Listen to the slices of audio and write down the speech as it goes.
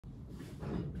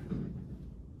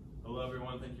Hello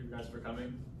everyone, thank you guys for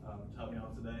coming to help me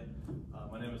out today.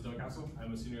 My name is Cassell.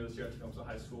 I'm a senior this year at Cassell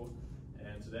High School,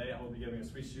 and today I will be giving a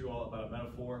speech to you all about a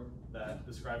metaphor that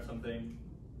describes something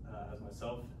as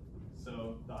myself.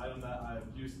 So the item that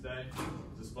I've used today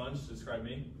is a sponge to describe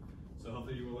me. So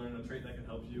hopefully you will learn a trait that can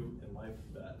help you in life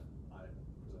that I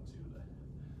present to you today.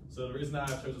 So the reason that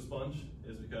I chose a sponge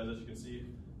is because, as you can see,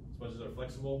 sponges are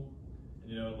flexible.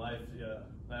 And in life,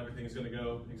 not everything is going to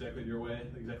go exactly your way,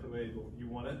 exactly the way you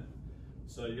want it.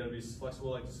 So you got to be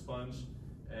flexible like a sponge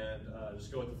and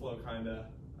just go with the flow, kind of.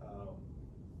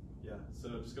 So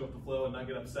just go with the flow and not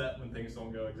get upset when things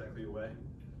don't go exactly your way.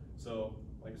 So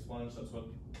like a sponge, that's what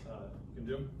you can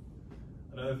do.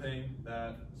 Another thing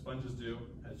that sponges do,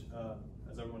 as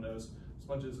everyone knows,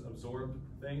 sponges absorb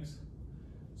things.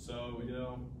 So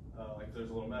like if there's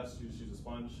a little mess, you just use a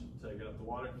sponge to get up the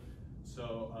water.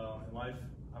 So in life,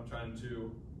 I'm trying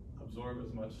to absorb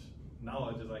as much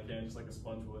knowledge as I can, just like a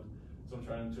sponge would. So I'm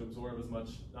trying to absorb as much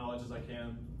knowledge as I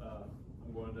can.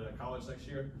 I'm going to college next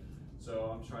year,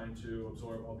 so I'm trying to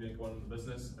absorb, I'll be going into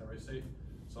business at Wright State.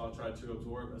 So I'll try to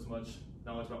absorb as much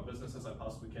knowledge about business as I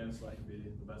possibly can so I can be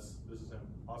the best businessman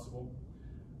possible.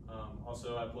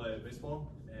 Also, I play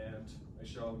baseball, and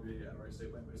next year I'll be at Wright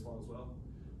State playing baseball as well.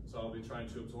 So I'll be trying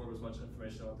to absorb as much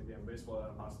information about the game of baseball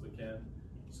that I possibly can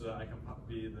so that I can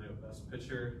be the best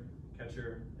pitcher,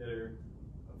 catcher, hitter,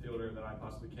 fielder that I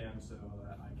possibly can so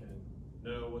that I can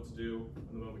know what to do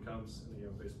when the moment comes in the game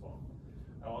of baseball.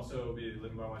 I'll also be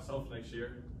living by myself next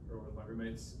year, or with my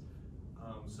roommates.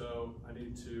 So I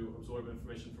need to absorb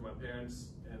information from my parents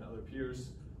and other peers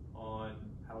on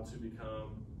how to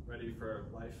become ready for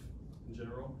life in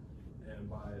general, and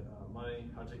by money,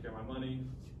 how to take care of my money,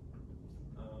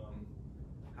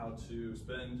 how to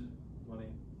spend money,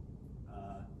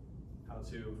 how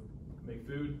to make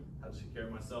food, how to take care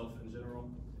of myself in general.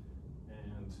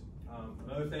 And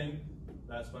another thing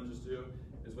that sponges do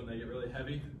is when they get really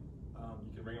heavy,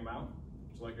 you can wring them out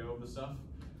to let go of the stuff.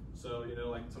 So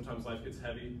like sometimes life gets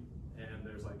heavy and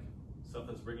there's like stuff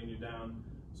that's bringing you down.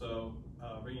 So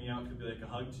wringing out could be like a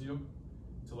hug to you,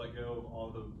 to let go of all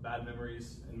the bad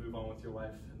memories and move on with your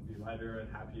life and be lighter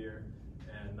and happier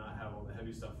and not have all the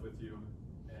heavy stuff with you,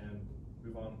 and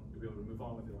move on. You'll be able to move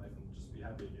on with your life and just be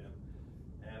happy again.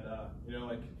 And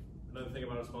like another thing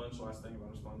about a sponge, the last thing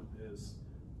about a sponge is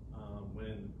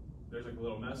when there's like a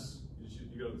little mess,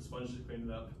 you go to the sponge to clean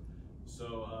it up.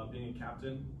 So being a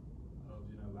captain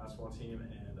of basketball team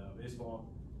and baseball,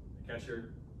 a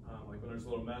catcher, like when there's a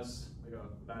little mess, like a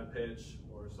bad pitch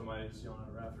or somebody's yelling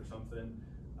at a ref or something,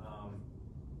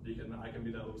 I can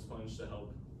be that little sponge to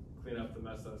help clean up the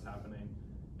mess that's happening,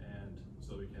 and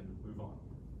so we can move on.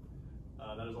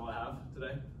 That is all I have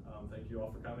today. Thank you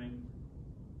all for coming,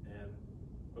 and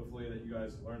hopefully that you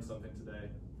guys learned something today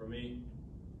from me.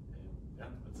 And yeah,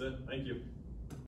 that's it. Thank you.